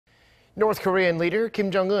North Korean leader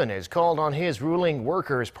Kim Jong-un has called on his ruling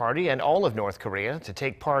Workers' Party and all of North Korea to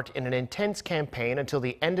take part in an intense campaign until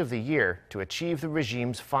the end of the year to achieve the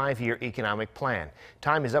regime's 5-year economic plan.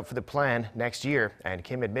 Time is up for the plan next year, and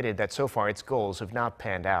Kim admitted that so far its goals have not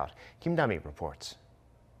panned out. Kim Dami reports.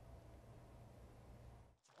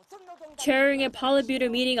 Chairing a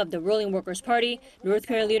politburo meeting of the ruling Workers' Party, North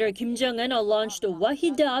Korean leader Kim Jong-un launched what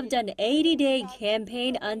he dubbed an 80-day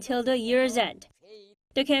campaign until the year's end.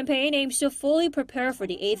 The campaign aims to fully prepare for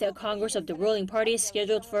the 8th Congress of the ruling party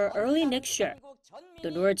scheduled for early next year.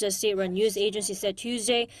 The North's state-run news agency said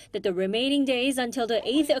Tuesday that the remaining days until the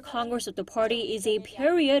 8th Congress of the party is a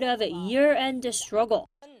period of year-end struggle.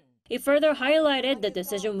 It further highlighted the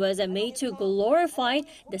decision was made to glorify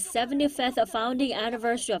the 75th founding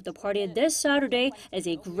anniversary of the party this Saturday as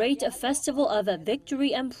a great festival of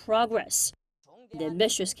victory and progress. The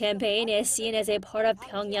ambitious campaign is seen as a part of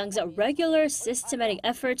Pyongyang's regular systematic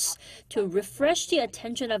efforts to refresh the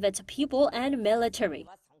attention of its people and military.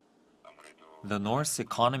 The North's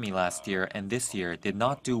economy last year and this year did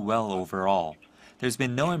not do well overall. There's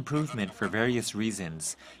been no improvement for various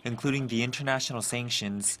reasons, including the international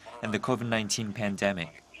sanctions and the COVID-19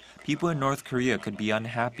 pandemic. People in North Korea could be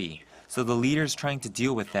unhappy, so the leader's trying to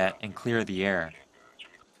deal with that and clear the air.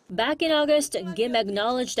 Back in August, Kim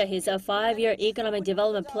acknowledged that his 5-year economic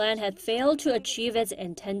development plan had failed to achieve its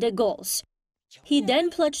intended goals. He then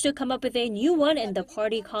pledged to come up with a new one in the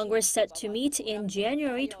party Congress set to meet in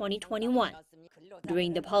January 2021.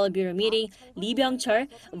 During the Politburo meeting, Lee Byung-chul,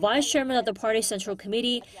 vice chairman of the party Central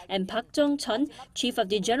Committee, and Park Jong-chun, chief of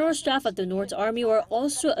the General Staff of the North's Army, were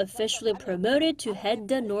also officially promoted to head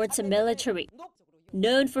the North's military.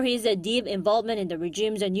 Known for his deep involvement in the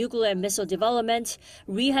regime's nuclear missile development,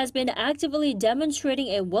 Ri has been actively demonstrating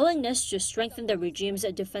a willingness to strengthen the regime's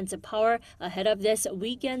defensive power ahead of this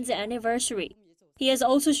weekend's anniversary. He has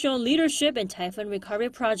also shown leadership in typhoon recovery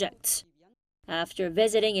projects. After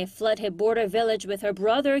visiting a flood-hit border village with her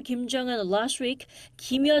brother Kim Jong-un last week,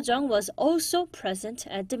 Kim Yo-jong was also present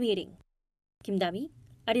at the meeting. Kim Dami,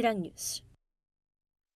 Arirang News.